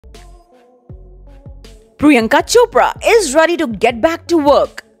Priyanka Chopra is ready to get back to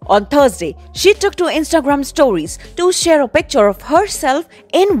work. On Thursday, she took to Instagram stories to share a picture of herself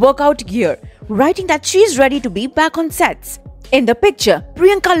in workout gear, writing that she is ready to be back on sets. In the picture,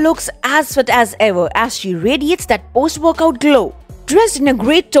 Priyanka looks as fit as ever as she radiates that post-workout glow. Dressed in a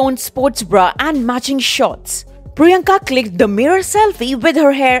grey toned sports bra and matching shorts, Priyanka clicked the mirror selfie with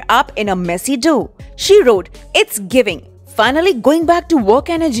her hair up in a messy do. She wrote, "It's giving. Finally going back to work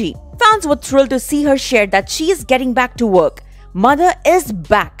energy." Fans were thrilled to see her share that she is getting back to work. Mother is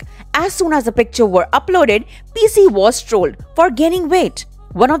back. As soon as the picture were uploaded, PC was trolled for gaining weight.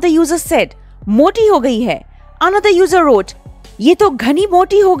 One of the users said, "Moti ho gayi hai." Another user wrote, "Ye to ghani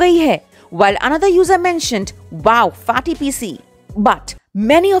moti ho gayi hai." While another user mentioned, "Wow, fatty PC." But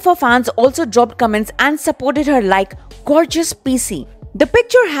many of her fans also dropped comments and supported her like, "Gorgeous PC." The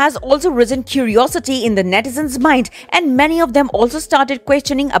picture has also risen curiosity in the netizens' mind, and many of them also started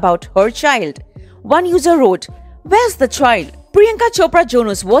questioning about her child. One user wrote, "Where's the child?" Priyanka Chopra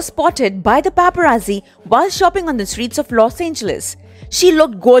Jonas was spotted by the paparazzi while shopping on the streets of Los Angeles. She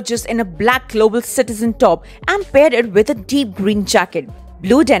looked gorgeous in a black Global Citizen top and paired it with a deep green jacket,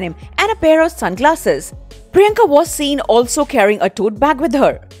 blue denim, and a pair of sunglasses. Priyanka was seen also carrying a tote bag with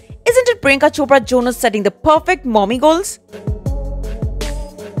her. Isn't it Priyanka Chopra Jonas setting the perfect mommy goals?